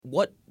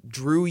what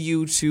drew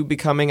you to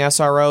becoming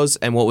SROs,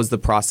 and what was the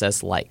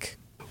process like?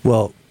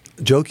 Well,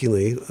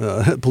 jokingly,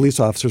 police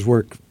officers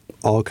work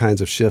all kinds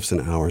of shifts and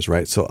hours,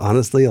 right? So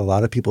honestly, a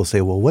lot of people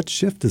say, well, what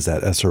shift is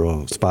that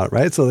SRO spot,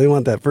 right? So they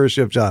want that first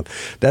shift job.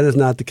 That is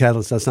not the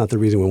catalyst. That's not the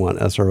reason we want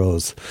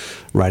SROs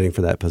writing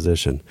for that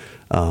position.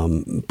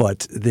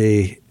 But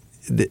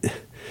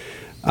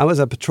I was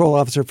a patrol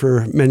officer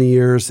for many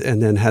years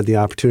and then had the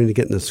opportunity to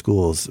get into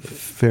schools.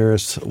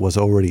 Farris was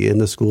already in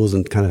the schools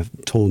and kind of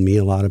told me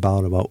a lot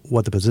about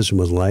what the position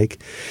was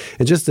like.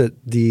 And just that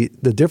the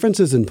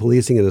differences in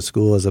policing in a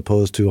school as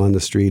opposed to on the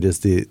street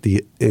is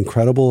the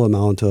incredible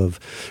amount of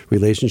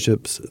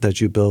relationships that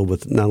you build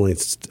with not only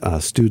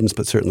students,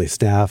 but certainly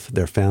staff,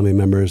 their family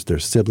members, their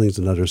siblings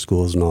in other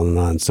schools, and on and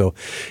on. So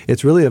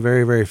it's really a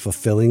very, very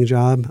fulfilling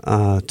job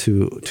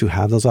to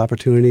have those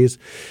opportunities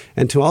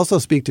and to also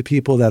speak to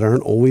people that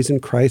aren't always in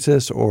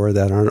crisis or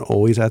that aren't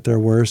always at their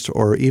worst,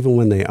 or even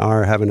when they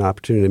are, have an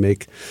opportunity to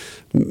make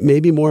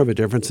maybe more of a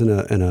difference in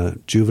a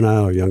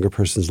juvenile or younger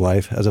person's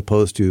life, as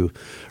opposed to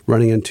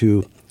running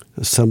into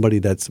somebody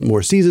that's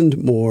more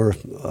seasoned, more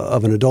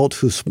of an adult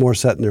who's more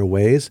set in their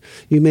ways.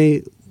 You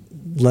may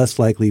less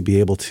likely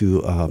be able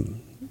to,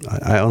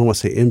 I don't want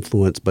to say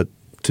influence, but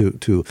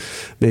to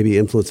maybe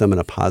influence them in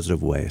a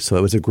positive way. So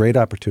it was a great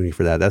opportunity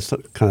for that. That's the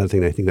kind of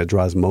thing I think that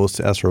draws most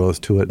SROs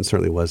to it, and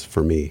certainly was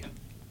for me.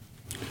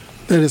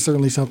 That is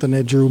certainly something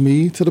that drew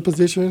me to the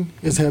position,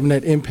 is having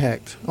that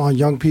impact on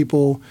young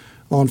people,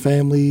 on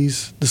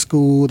families, the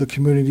school, the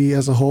community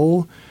as a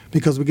whole,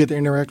 because we get to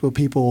interact with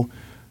people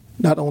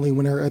not only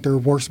when they're at their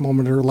worst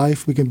moment of their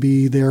life, we can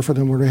be there for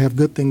them where they have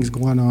good things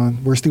going on,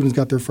 where students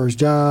got their first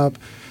job,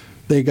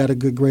 they got a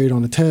good grade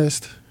on the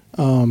test,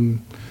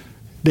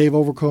 they've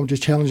overcome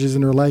just challenges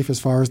in their life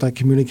as far as like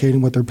communicating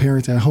with their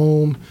parents at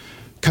home,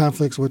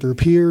 conflicts with their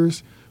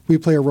peers. We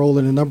play a role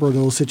in a number of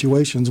those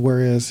situations,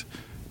 whereas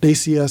they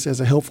see us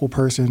as a helpful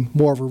person,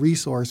 more of a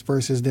resource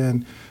versus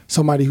than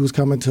somebody who's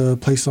coming to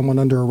place someone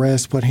under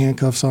arrest, put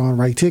handcuffs on,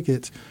 write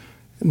tickets.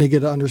 And they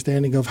get an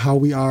understanding of how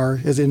we are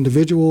as an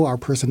individual, our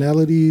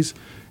personalities,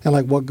 and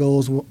like what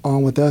goes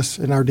on with us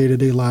in our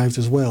day-to-day lives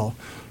as well.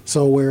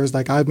 So whereas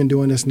like I've been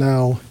doing this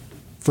now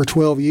for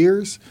 12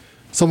 years,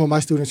 some of my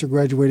students who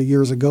graduated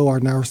years ago are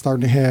now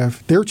starting to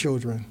have their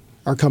children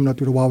are coming up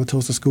through the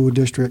Wauwatosa School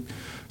District.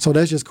 So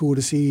that's just cool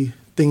to see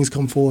things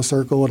come full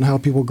circle and how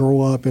people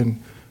grow up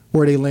and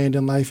where they land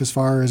in life as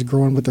far as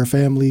growing with their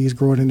families,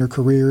 growing in their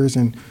careers,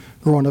 and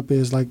growing up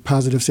as like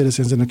positive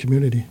citizens in the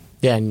community.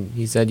 Yeah, and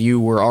he said you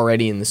were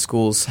already in the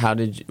schools.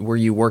 Were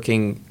you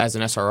working as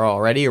an SRO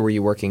already, or were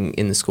you working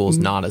in the schools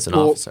not as an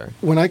officer?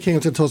 When I came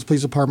to the Tulsa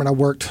Police Department, I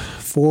worked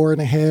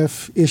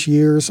 4.5-ish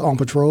years on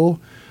patrol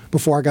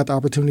before I got the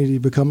opportunity to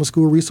become a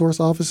school resource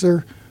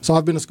officer. So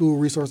I've been a school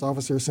resource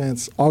officer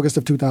since August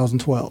of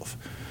 2012.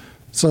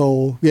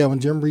 So, yeah, when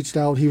Jim reached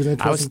out, he was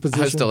interested in the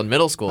position. I was still in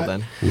middle school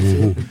then.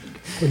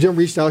 When Jim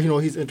reached out,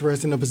 he's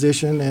interested in the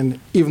position, and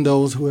even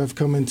those who have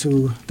come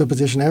into the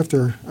position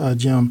after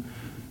Jim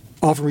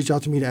often reach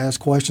out to me to ask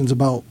questions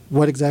about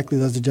what exactly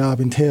does the job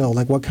entail,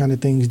 like what kind of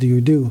things do you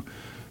do?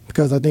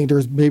 Because I think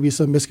there's maybe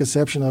some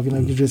misconception of,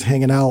 you're just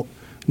hanging out,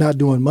 not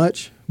doing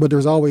much, but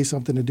there's always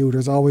something to do.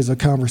 There's always a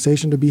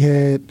conversation to be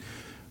had.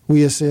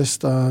 We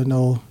assist,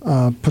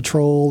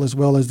 patrol as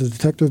well as the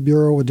Detective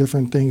Bureau with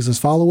different things as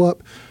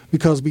follow-up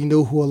because we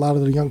know who a lot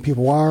of the young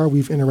people are.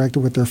 We've interacted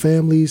with their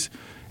families,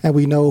 and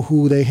we know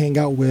who they hang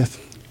out with,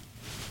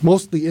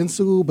 mostly in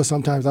school, but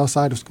sometimes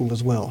outside of school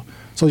as well.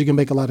 So you can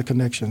make a lot of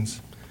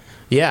connections.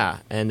 Yeah,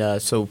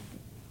 and so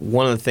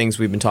one of the things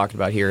we've been talking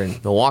about here in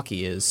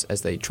Milwaukee is,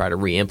 as they try to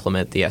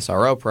re-implement the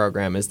SRO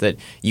program, is that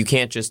you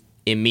can't just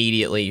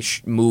immediately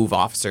move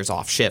officers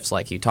off shifts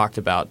like you talked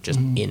about just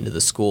into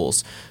the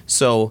schools.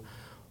 So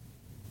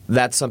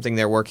that's something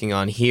they're working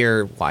on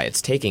here, why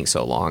it's taking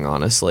so long,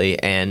 honestly.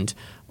 And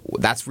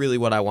that's really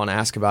what I want to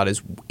ask about is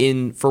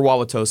for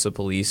Wauwatosa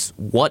Police,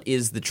 what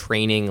is the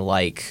training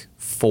like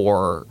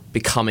for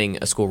becoming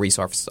a school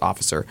resource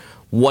officer?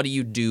 What do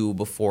you do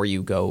before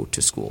you go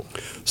to school?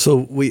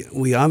 So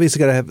we obviously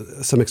got to have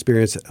some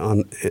experience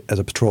as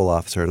a patrol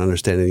officer and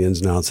understanding the ins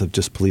and outs of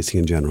just policing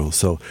in general.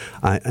 So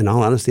in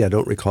all honesty, I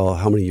don't recall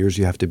how many years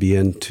you have to be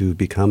in to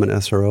become an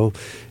SRO.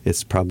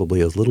 It's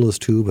probably as little as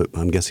 2, but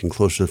I'm guessing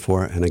closer to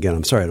 4. And again,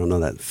 I'm sorry, I don't know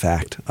that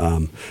fact.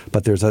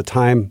 But there's a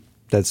time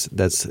that's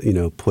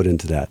put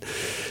into that.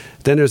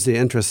 Then there's the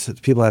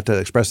interest. People have to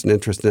express an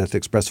interest and have to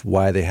express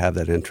why they have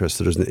that interest.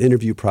 So there's an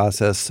interview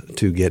process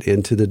to get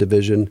into the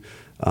division,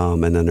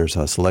 and then there's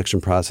a selection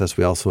process.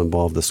 We also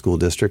involve the school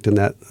district in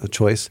that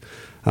choice.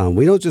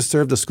 We don't just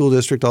serve the school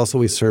district. Also,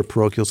 we serve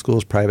parochial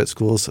schools, private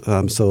schools.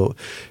 So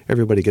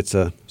everybody gets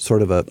a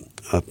sort of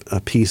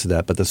a piece of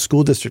that. But the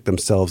school district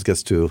themselves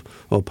gets to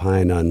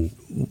opine on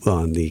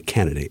the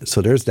candidate.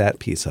 So there's that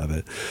piece of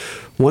it.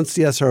 Once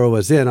the SRO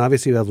is in,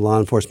 obviously you have law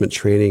enforcement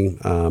training,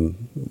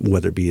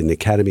 whether it be in the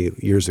academy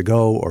years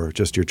ago or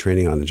just your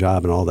training on the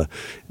job and all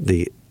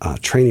the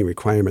training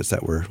requirements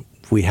that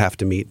we have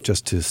to meet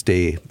just to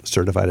stay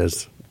certified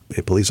as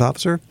a police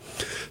officer.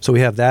 So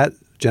we have that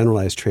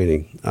generalized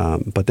training.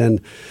 But then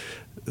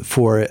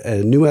For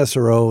a new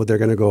SRO, they're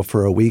going to go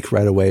for a week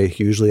right away,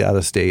 usually out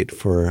of state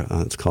for,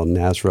 it's called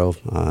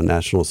NASRO,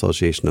 National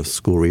Association of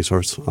School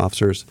Resource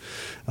Officers.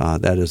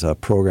 That is a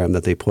program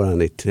that they put on.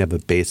 They have a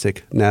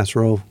basic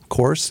NASRO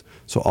course.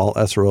 So all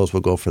SROs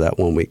will go for that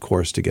 1 week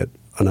course to get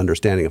an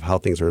understanding of how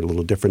things are a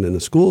little different in the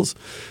schools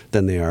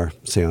than they are,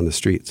 say, on the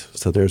streets.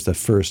 So there's the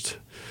first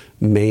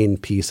main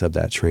piece of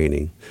that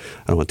training.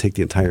 I don't want to take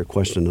the entire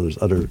question.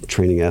 There's other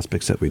training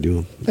aspects that we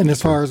do. And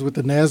as far as with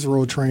the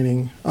NASRO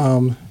training,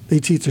 they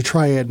teach a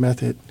triad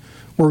method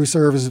where we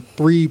serve as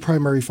 3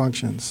 primary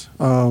functions.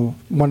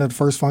 One of the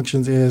first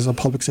functions is a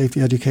public safety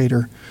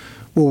educator,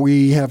 where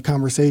we have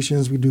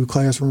conversations, we do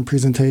classroom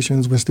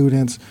presentations with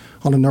students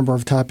on a number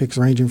of topics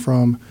ranging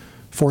from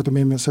Fourth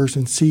Amendment search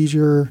and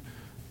seizure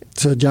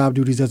to job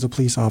duties as a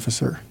police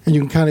officer. And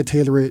you can kind of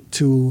tailor it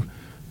to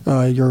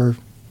your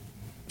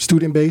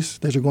student base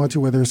that you're going to,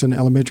 whether it's an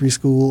elementary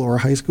school or a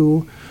high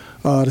school.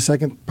 The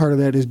second part of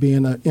that is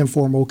being an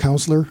informal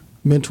counselor,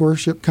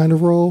 mentorship kind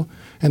of role.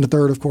 And the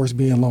third, of course,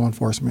 being law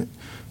enforcement.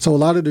 So a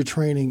lot of the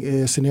training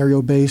is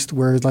scenario-based,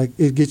 where it's like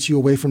it gets you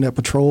away from that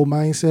patrol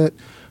mindset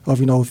of,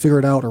 figure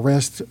it out,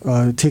 arrest,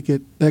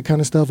 ticket, that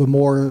kind of stuff, but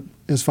more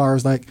as far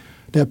as like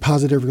that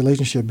positive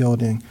relationship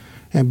building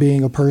and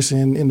being a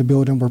person in the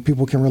building where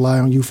people can rely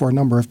on you for a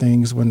number of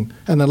things, and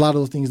a lot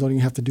of those things don't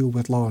even have to do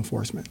with law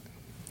enforcement.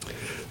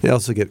 They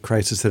also get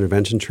crisis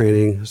intervention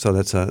training, so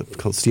that's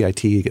called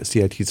CIT. You get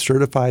CIT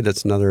certified.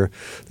 That's another.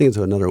 I think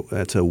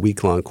it's a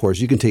week-long course.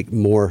 You can take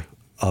more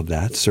of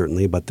that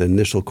certainly, but the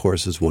initial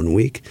course is 1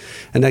 week,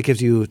 and that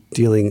gives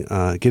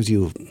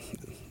you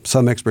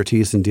some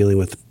expertise in dealing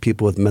with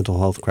people with mental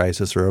health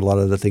crisis or a lot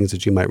of the things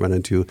that you might run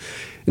into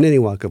in any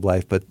walk of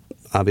life, but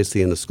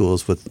obviously in the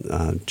schools with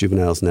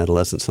juveniles and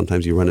adolescents,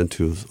 sometimes you run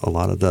into a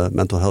lot of the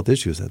mental health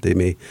issues that they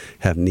may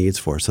have needs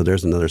for. So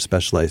there's another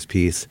specialized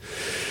piece.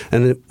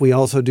 And then we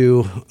also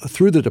do,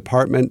 through the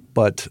department,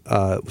 but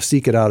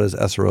seek it out as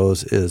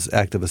SROs, is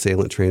active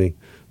assailant training.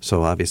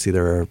 So obviously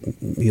there are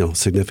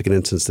significant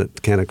incidents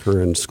that can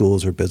occur in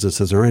schools or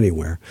businesses or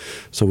anywhere.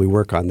 So we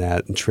work on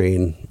that and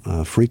train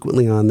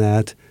frequently on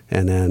that.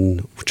 And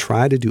then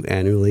try to do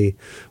annually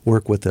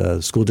work with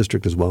the school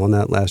district as well on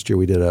that. Last year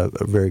we did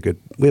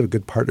we have a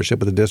good partnership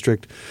with the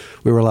district.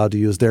 We were allowed to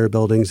use their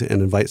buildings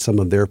and invite some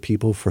of their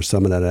people for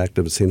some of that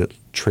active assailant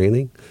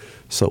training.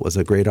 So it was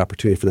a great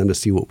opportunity for them to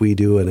see what we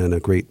do, and then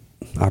a great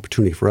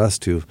opportunity for us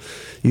to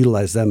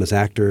utilize them as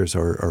actors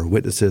or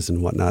witnesses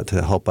and whatnot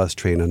to help us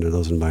train under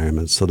those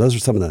environments. So those are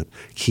some of the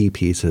key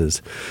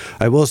pieces.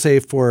 I will say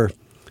for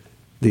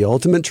the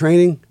ultimate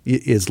training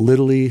is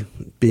literally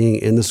being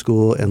in the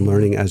school and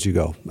learning as you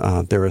go.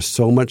 There is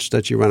so much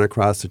that you run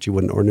across that you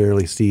wouldn't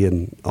ordinarily see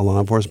in a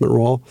law enforcement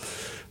role.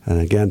 And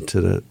again,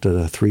 to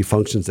the 3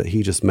 functions that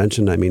he just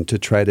mentioned, I mean, to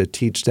try to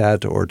teach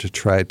that or to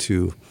try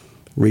to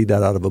read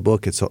that out of a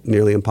book, it's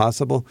nearly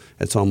impossible.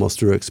 It's almost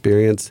through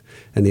experience.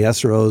 And the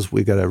SROs,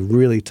 we've got a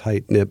really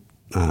tight-knit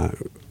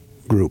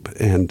group,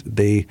 and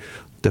they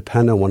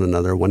depend on one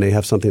another. When they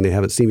have something they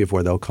haven't seen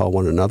before, they'll call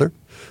one another,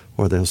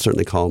 or they'll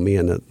certainly call me,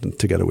 and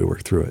together we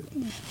work through it.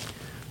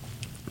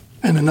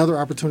 And another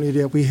opportunity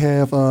that we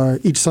have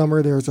each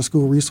summer, there's a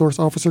school resource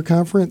officer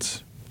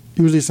conference.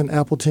 Usually it's in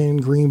Appleton,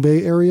 Green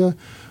Bay area,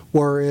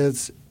 where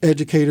it's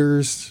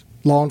educators,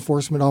 law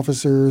enforcement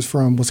officers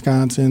from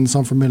Wisconsin,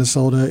 some from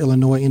Minnesota,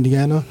 Illinois,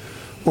 Indiana,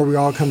 where we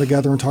all come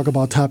together and talk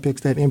about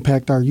topics that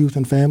impact our youth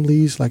and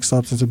families, like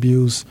substance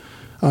abuse,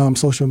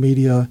 social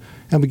media,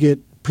 and we get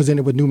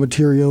presented with new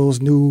materials,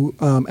 new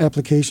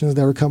applications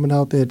that are coming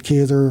out that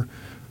kids are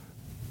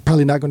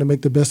probably not going to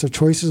make the best of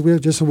choices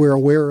with, just so we're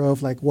aware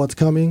of like what's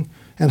coming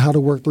and how to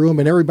work through them.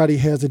 And everybody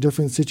has a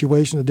different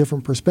situation, a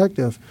different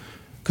perspective.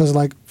 Because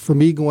like for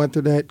me going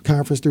through that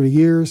conference through the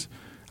years,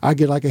 I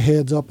get like a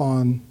heads up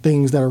on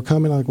things that are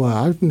coming. Like, well,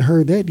 I haven't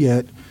heard that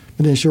yet.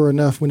 And then sure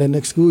enough, when that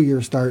next school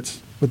year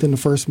starts, within the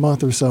first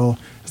month or so,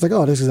 it's like,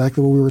 oh, that's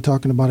exactly what we were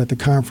talking about at the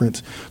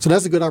conference. So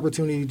that's a good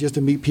opportunity just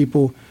to meet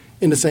people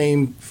in the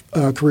same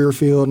career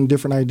field and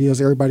different ideas.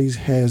 Everybody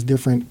has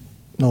different,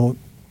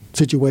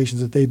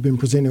 situations that they've been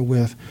presented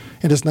with.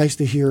 And it's nice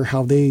to hear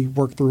how they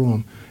work through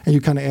them. And you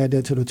kind of add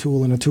that to the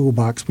tool in the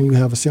toolbox when you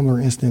have a similar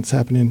instance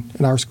happening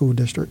in our school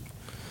district.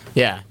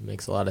 Yeah,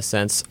 makes a lot of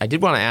sense. I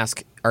did want to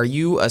ask, are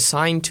you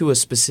assigned to a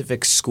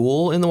specific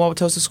school in the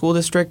Wauwatosa School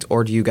District,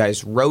 or do you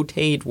guys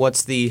rotate?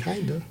 What's the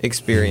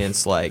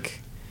experience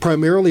like?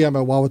 Primarily, I'm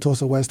at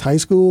Wauwatosa West High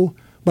School,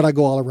 but I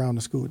go all around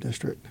the school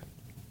district.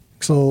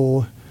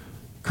 So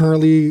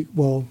currently,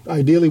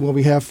 ideally when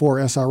we have 4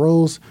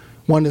 SROs,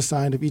 one is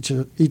assigned of each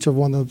of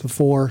one of the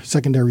 4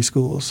 secondary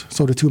schools.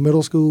 So the 2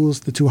 middle schools,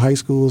 the 2 high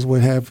schools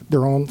would have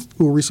their own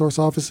school resource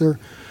officer,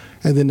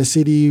 and then the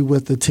city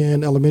with the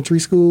 10 elementary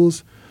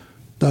schools,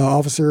 the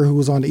officer who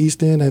was on the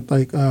east end at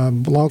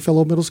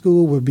Longfellow Middle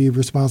School would be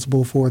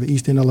responsible for the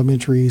East End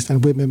Elementaries,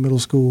 and Whitman Middle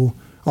School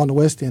on the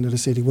west end of the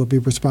city would be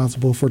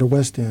responsible for the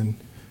West End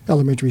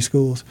elementary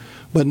schools.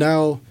 But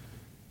now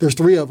there's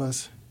 3 of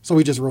us, so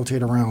we just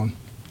rotate around.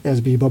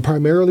 SB, but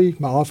primarily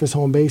my office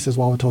home base is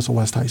Wauwatosa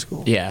West High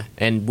School. Yeah,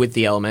 and with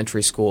the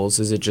elementary schools,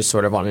 is it just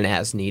sort of on an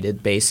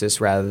as-needed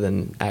basis rather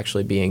than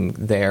actually being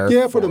there?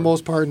 Yeah, for the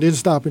most part, and then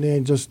stopping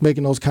in, just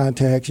making those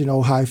contacts,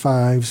 high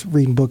fives,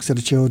 reading books to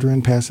the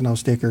children, passing out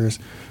stickers,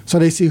 so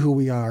they see who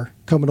we are.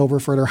 Coming over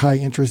for their high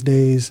interest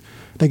days,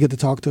 they get to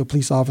talk to a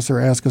police officer,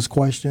 ask us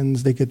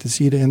questions, they get to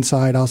see the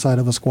inside, outside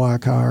of a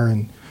squad car,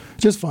 and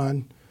just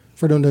fun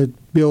for them to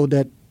build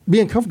that,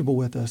 being comfortable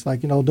with us.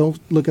 Like, don't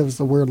look at us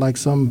as we're like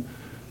some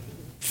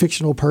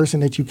fictional person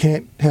that you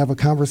can't have a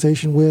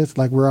conversation with.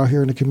 Like, we're out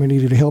here in the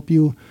community to help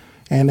you,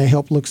 and that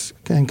help looks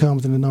and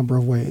comes in a number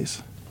of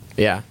ways.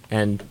 Yeah,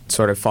 and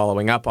sort of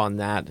following up on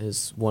that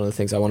is one of the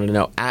things I wanted to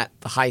know. At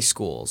the high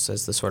schools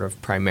as the sort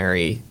of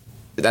primary,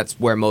 that's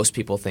where most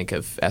people think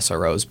of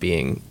SROs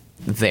being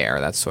there.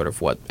 That's sort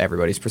of what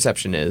everybody's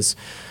perception is.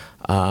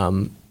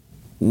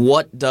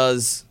 What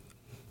does...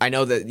 I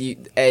know that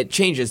it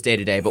changes day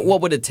to day, but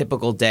what would a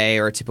typical day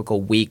or a typical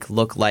week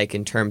look like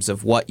in terms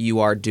of what you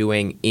are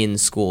doing in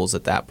schools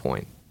at that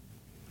point?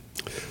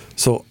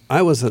 So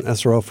I was an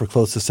SRO for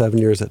close to 7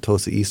 years at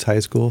Tosa East High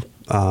School.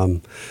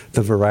 The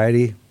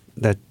variety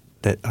that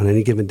on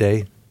any given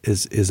day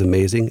is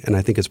amazing, and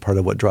I think it's part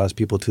of what draws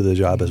people to the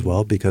job as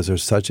well, because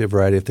there's such a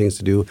variety of things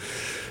to do.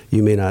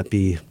 You may not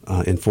be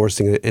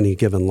enforcing any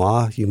given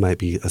law. You might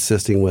be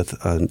assisting with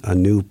a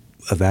new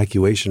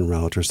evacuation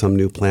route or some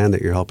new plan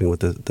that you're helping with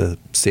the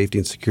safety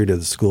and security of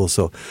the school.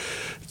 So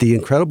the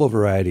incredible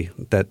variety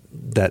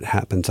that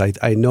happens.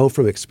 I know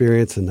from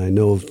experience, and I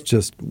know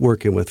just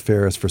working with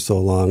Farris for so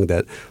long,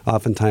 that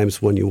oftentimes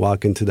when you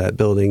walk into that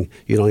building,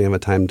 you don't have a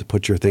time to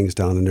put your things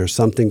down, and there's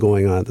something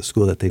going on at the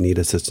school that they need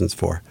assistance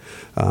for,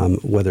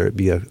 whether it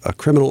be a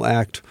criminal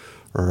act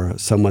or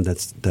someone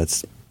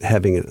that's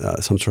having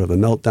some sort of a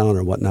meltdown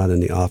or whatnot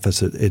in the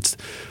office. It's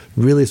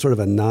really sort of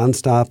a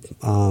nonstop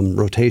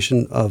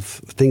rotation of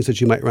things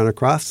that you might run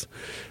across.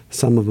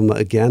 Some of them,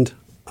 again,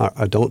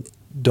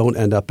 don't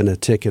end up in a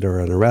ticket or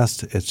an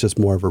arrest. It's just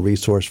more of a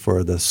resource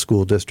for the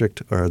school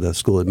district or the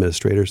school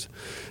administrators,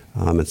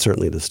 and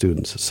certainly the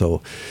students.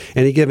 So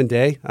any given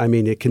day, I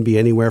mean, it can be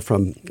anywhere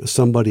from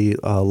somebody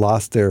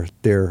lost their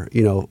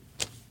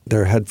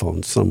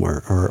headphones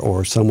somewhere,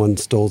 or someone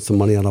stole some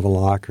money out of a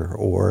locker,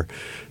 or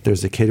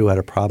there's a kid who had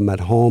a problem at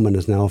home and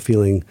is now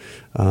feeling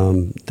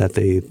that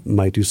they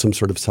might do some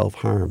sort of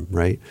self-harm,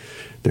 right?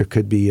 There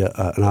could be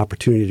an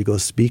opportunity to go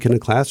speak in a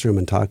classroom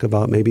and talk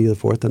about maybe the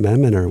Fourth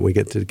Amendment, or we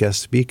get to guest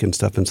speak and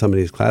stuff in some of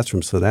these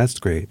classrooms, so that's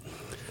great.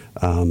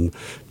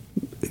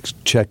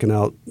 Checking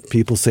out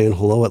people saying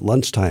hello at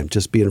lunchtime,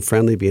 just being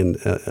friendly, being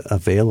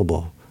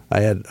available.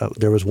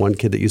 There was one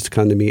kid that used to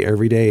come to me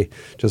every day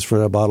just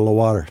for a bottle of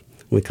water.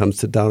 We come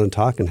sit down and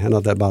talk and hand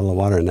out that bottle of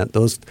water, and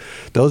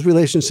those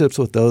relationships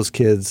with those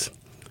kids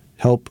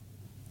help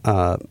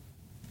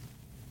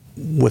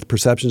with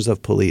perceptions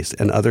of police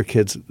and other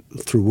kids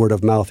through word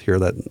of mouth here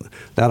that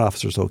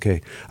officer's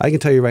okay. I can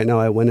tell you right now,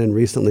 I went in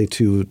recently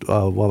to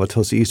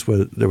Wauwatosa East,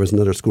 where there was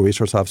another school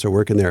resource officer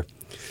working there,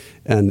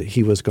 and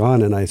he was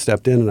gone, and I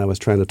stepped in and I was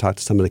trying to talk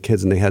to some of the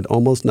kids, and they had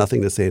almost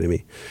nothing to say to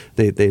me.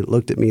 They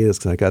looked at me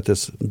as I got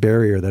this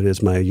barrier that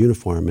is my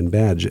uniform and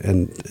badge,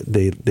 and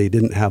they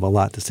didn't have a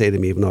lot to say to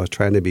me, even though I was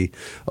trying to be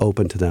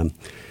open to them.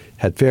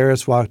 Had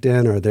Farris walked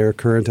in, or their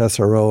current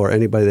SRO, or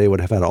anybody, they would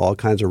have had all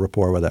kinds of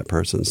rapport with that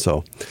person.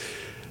 So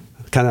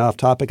kind of off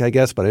topic, I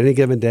guess, but any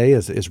given day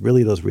is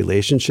really those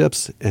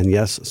relationships. And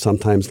yes,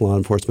 sometimes law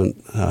enforcement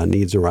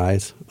needs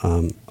arise,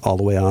 all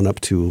the way on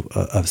up to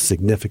a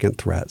significant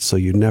threat. So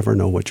you never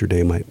know what your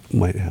day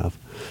might have.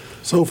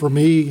 So for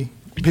me,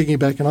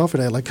 piggybacking off of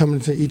that, like coming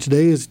into each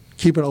day is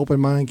keep an open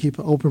mind, keep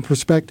an open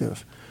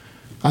perspective.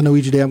 I know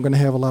each day I'm going to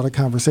have a lot of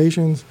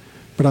conversations,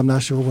 but I'm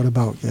not sure what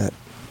about yet.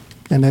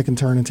 And that can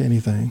turn into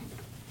anything.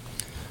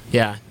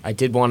 Yeah, I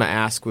did want to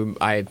ask,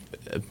 I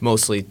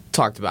mostly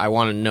talked about, I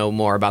want to know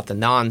more about the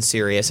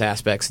non-serious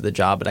aspects of the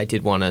job, but I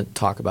did want to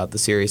talk about the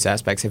serious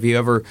aspects. Have you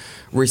ever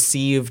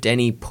received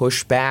any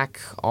pushback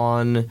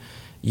on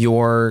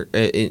your,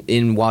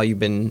 while you've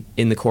been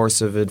in the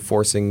course of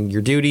enforcing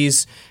your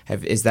duties?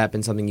 Has that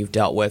been something you've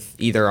dealt with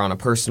either on a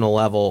personal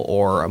level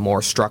or a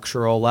more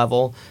structural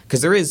level?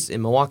 Because there is,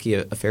 in Milwaukee,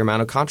 a fair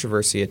amount of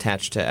controversy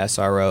attached to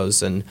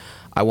SROs, and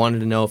I wanted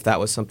to know if that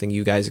was something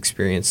you guys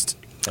experienced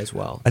as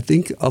well. I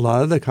think a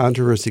lot of the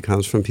controversy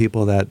comes from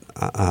people that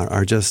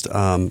are just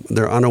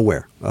they're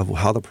unaware of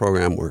how the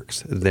program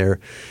works.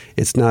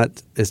 It's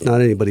not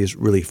anybody's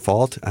really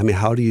fault. I mean,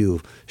 how do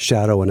you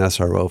shadow an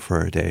SRO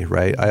for a day,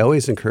 right? I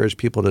always encourage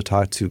people to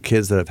talk to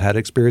kids that have had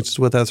experiences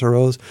with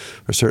SROs,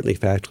 or certainly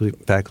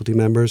faculty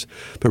members.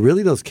 But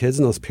really, those kids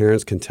and those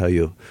parents can tell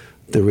you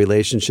the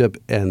relationship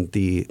and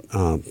the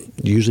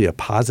usually a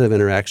positive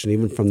interaction,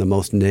 even from the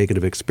most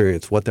negative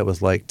experience, what that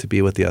was like to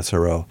be with the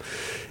SRO.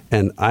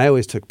 And I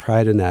always took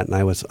pride in that. And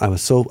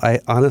I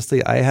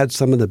honestly had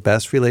some of the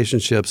best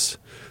relationships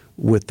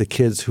with the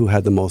kids who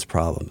had the most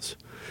problems.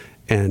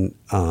 And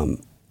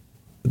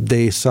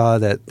they saw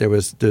that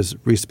there's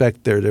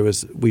respect there.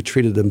 We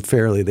treated them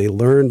fairly. They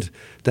learned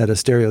that a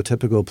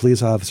stereotypical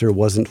police officer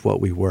wasn't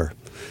what we were.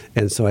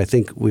 And so I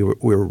think we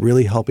were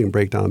really helping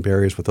break down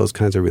barriers with those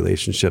kinds of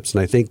relationships.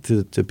 And I think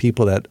to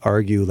people that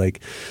argue like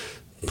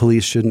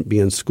police shouldn't be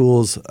in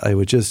schools, I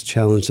would just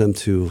challenge them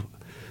to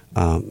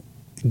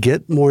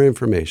get more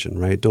information,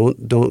 right?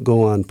 Don't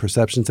go on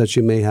perceptions that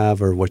you may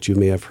have or what you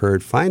may have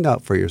heard. Find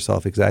out for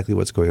yourself exactly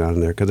what's going on in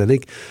there. Because I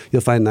think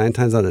you'll find 9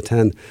 times out of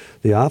 10,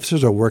 the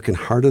officers are working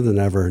harder than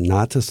ever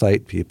not to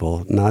cite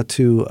people, not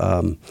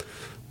to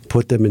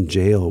put them in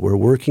jail. We're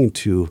working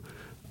to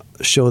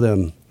show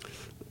them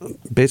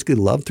basically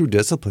love through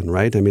discipline,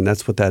 right? I mean,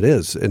 that's what that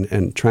is.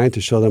 And trying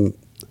to show them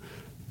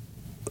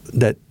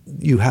that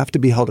you have to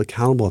be held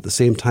accountable at the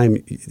same time.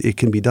 It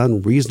can be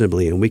done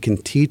reasonably, and we can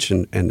teach.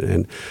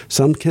 And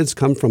some kids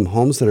come from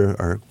homes that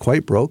are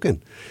quite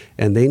broken,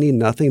 and they need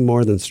nothing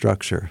more than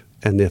structure.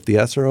 And if the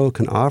SRO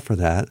can offer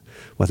that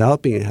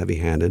without being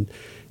heavy-handed,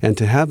 and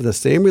to have the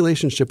same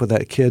relationship with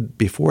that kid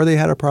before they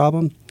had a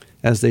problem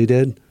as they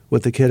did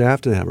with the kid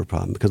after they have a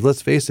problem. Because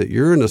let's face it,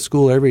 you're in a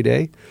school every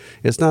day.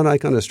 It's not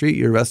like on the street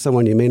you arrest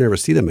someone, you may never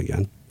see them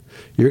again.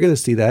 You're going to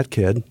see that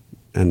kid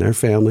and their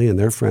family and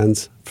their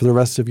friends for the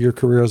rest of your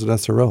career as an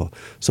SRO.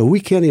 So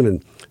we can't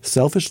even,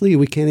 selfishly,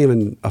 we can't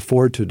even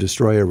afford to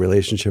destroy a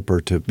relationship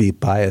or to be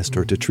biased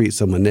or to treat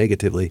someone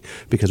negatively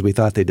because we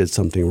thought they did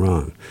something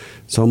wrong.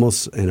 It's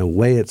almost, in a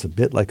way, it's a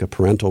bit like a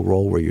parental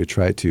role where you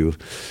try to,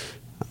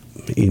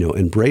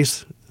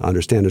 embrace,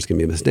 understand there's going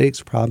to be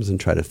mistakes, problems, and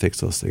try to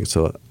fix those things.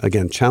 So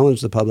again,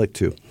 challenge the public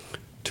to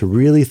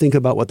really think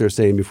about what they're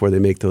saying before they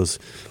make those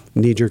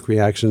knee-jerk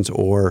reactions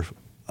or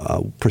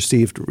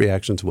perceived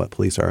reactions to what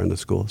police are in the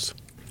schools.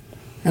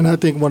 And I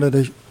think one of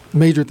the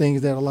major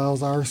things that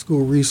allows our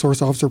school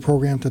resource officer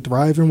program to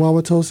thrive in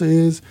Wauwatosa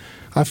is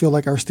I feel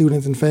like our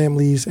students and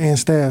families and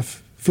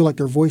staff feel like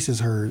their voice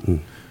is heard.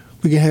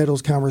 We can have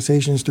those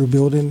conversations through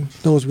building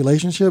those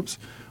relationships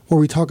where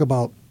we talk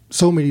about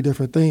so many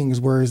different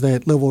things, whereas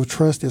that level of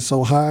trust is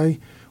so high,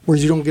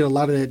 whereas you don't get a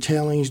lot of that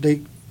challenge.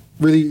 They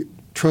really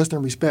trust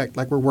and respect,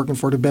 like we're working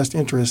for the best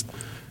interest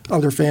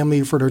of their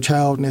family, for their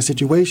child in that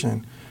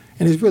situation.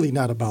 And it's really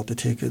not about the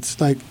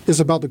tickets. Like, it's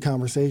about the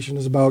conversation.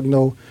 It's about,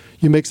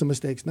 you make some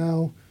mistakes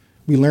now,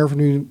 we learn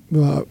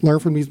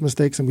from these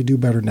mistakes, and we do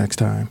better next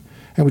time.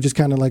 And we just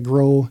kind of like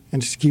grow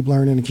and just keep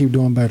learning and keep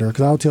doing better.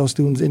 Because I'll tell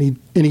students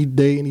any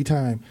day, any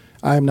time,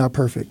 I am not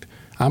perfect.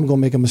 I'm going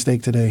to make a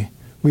mistake today.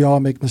 We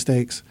all make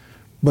mistakes.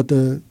 But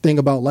the thing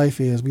about life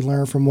is we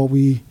learn from what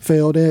we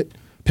failed at,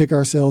 pick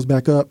ourselves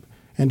back up,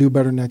 and do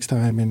better next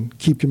time, and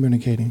keep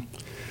communicating.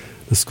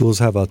 The schools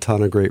have a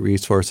ton of great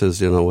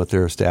resources, with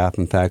their staff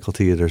and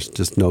faculty. There's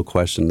just no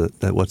question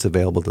that what's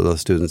available to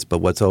those students. But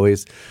what's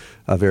always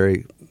a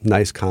very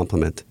nice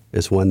compliment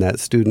is when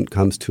that student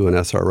comes to an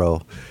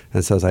SRO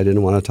and says, I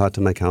didn't want to talk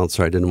to my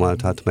counselor, I didn't want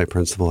to talk to my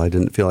principal, I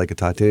didn't feel like I could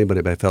talk to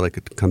anybody, but I felt like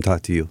I could come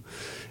talk to you.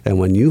 And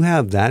when you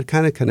have that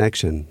kind of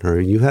connection, or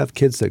you have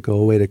kids that go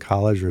away to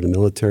college or the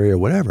military or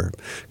whatever,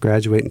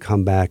 graduate and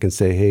come back and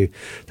say, hey,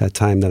 that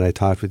time that I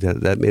talked with you,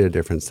 that made a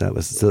difference.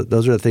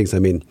 Those are the things,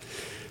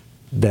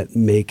 that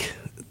make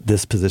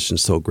this position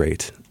so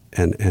great.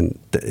 And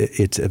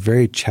it's a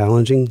very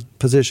challenging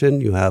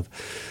position. You have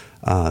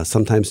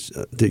sometimes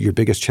your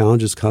biggest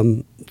challenges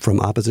come from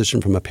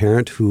opposition from a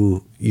parent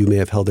who you may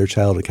have held their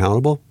child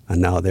accountable,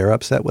 and now they're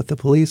upset with the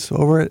police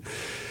over it.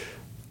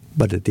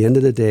 But at the end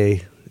of the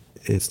day,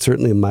 it's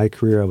certainly in my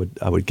career,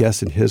 I would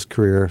guess in his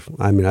career,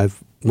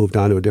 I've moved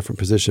on to a different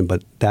position,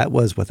 but that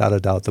was without a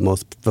doubt the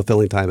most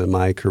fulfilling time in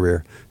my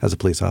career as a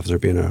police officer,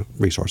 being a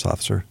resource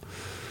officer.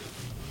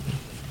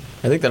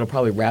 I think that'll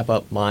probably wrap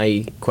up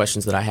my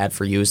questions that I had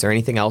for you. Is there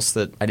anything else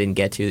that I didn't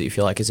get to that you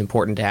feel like is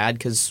important to add?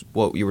 Because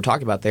what you were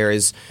talking about there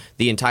is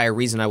the entire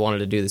reason I wanted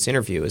to do this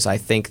interview is I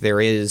think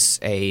there is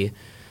a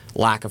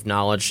lack of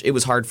knowledge. It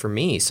was hard for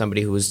me,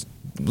 somebody who was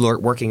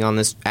working on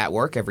this at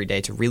work every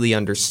day, to really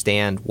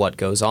understand what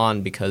goes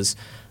on because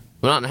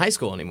I'm not in high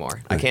school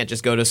anymore. Right. I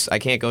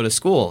can't go to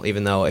school,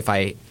 even though if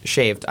I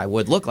shaved, I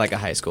would look like a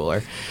high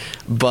schooler.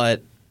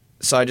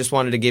 So I just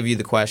wanted to give you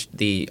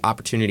the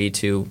opportunity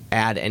to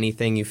add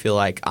anything you feel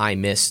like I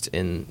missed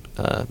in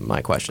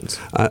my questions.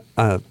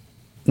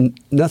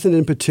 Nothing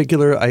in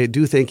particular. I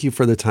do thank you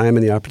for the time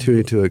and the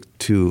opportunity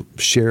to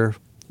share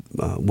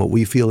what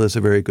we feel is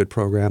a very good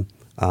program.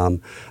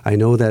 I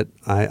know that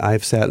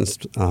I've sat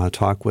and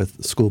talked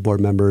with school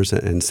board members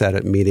and sat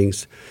at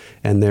meetings,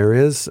 and there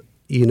is,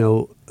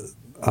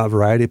 a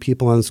variety of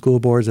people on school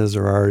boards as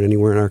there are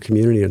anywhere in our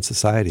community and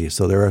society.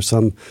 So there are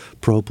some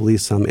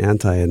pro-police, some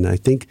anti. And I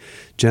think,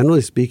 generally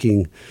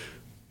speaking,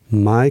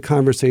 my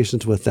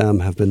conversations with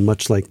them have been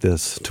much like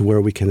this, to where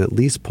we can at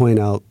least point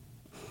out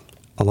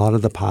a lot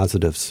of the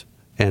positives.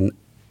 And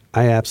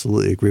I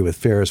absolutely agree with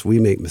Farris. We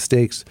make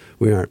mistakes.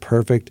 We aren't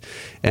perfect.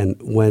 And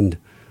when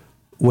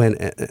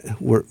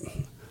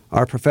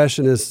our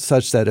profession is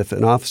such that if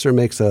an officer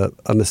makes a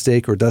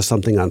mistake or does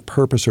something on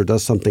purpose or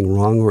does something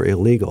wrong or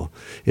illegal,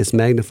 it's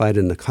magnified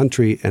in the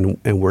country, and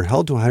we're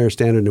held to a higher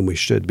standard than we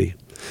should be.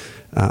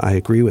 I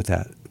agree with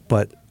that.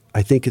 But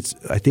I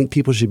think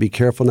people should be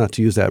careful not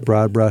to use that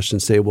broad brush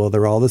and say, well,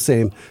 they're all the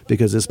same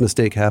because this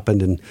mistake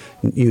happened and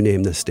you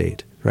name the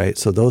state, right?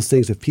 So those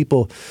things, if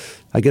people,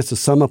 I guess to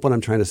sum up what I'm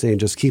trying to say, and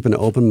just keep an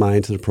open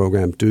mind to the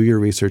program, do your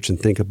research and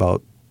think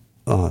about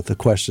the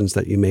questions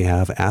that you may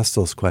have, ask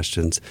those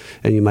questions,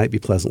 and you might be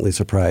pleasantly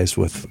surprised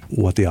with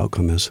what the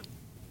outcome is.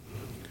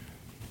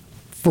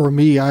 For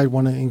me, I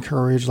want to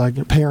encourage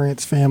like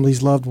parents,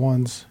 families, loved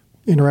ones,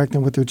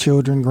 interacting with their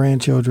children,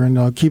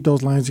 grandchildren, keep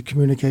those lines of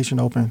communication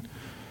open.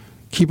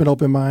 Keep an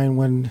open mind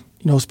when,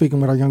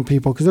 speaking with our young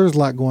people, because there's a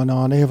lot going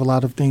on. They have a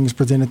lot of things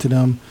presented to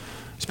them,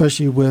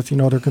 especially with,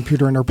 their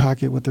computer in their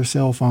pocket with their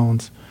cell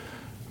phones.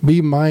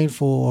 Be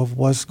mindful of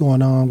what's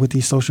going on with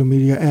these social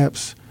media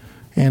apps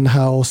and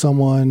how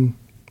someone,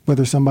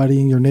 whether somebody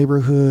in your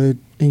neighborhood,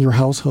 in your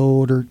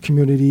household or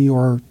community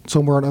or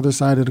somewhere on the other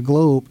side of the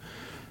globe,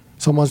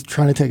 someone's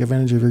trying to take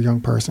advantage of your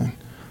young person.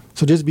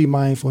 So just be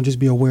mindful and just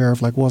be aware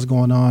of like what's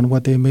going on,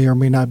 what they may or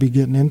may not be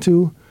getting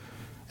into.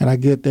 And I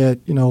get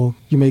that,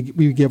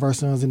 we give our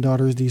sons and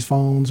daughters these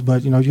phones,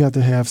 but, you have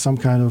to have some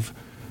kind of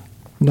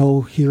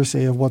no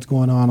hearsay of what's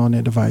going on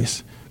that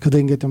device because they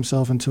can get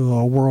themselves into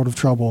a world of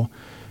trouble.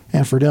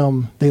 And for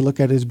them, they look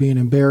at it as being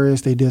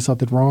embarrassed. They did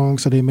something wrong,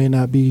 so they may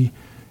not be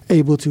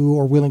able to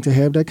or willing to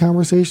have that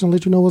conversation,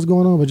 let you know what's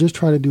going on, but just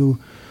try to do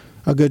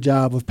a good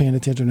job of paying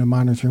attention and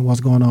monitoring what's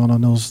going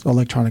on those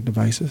electronic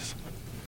devices.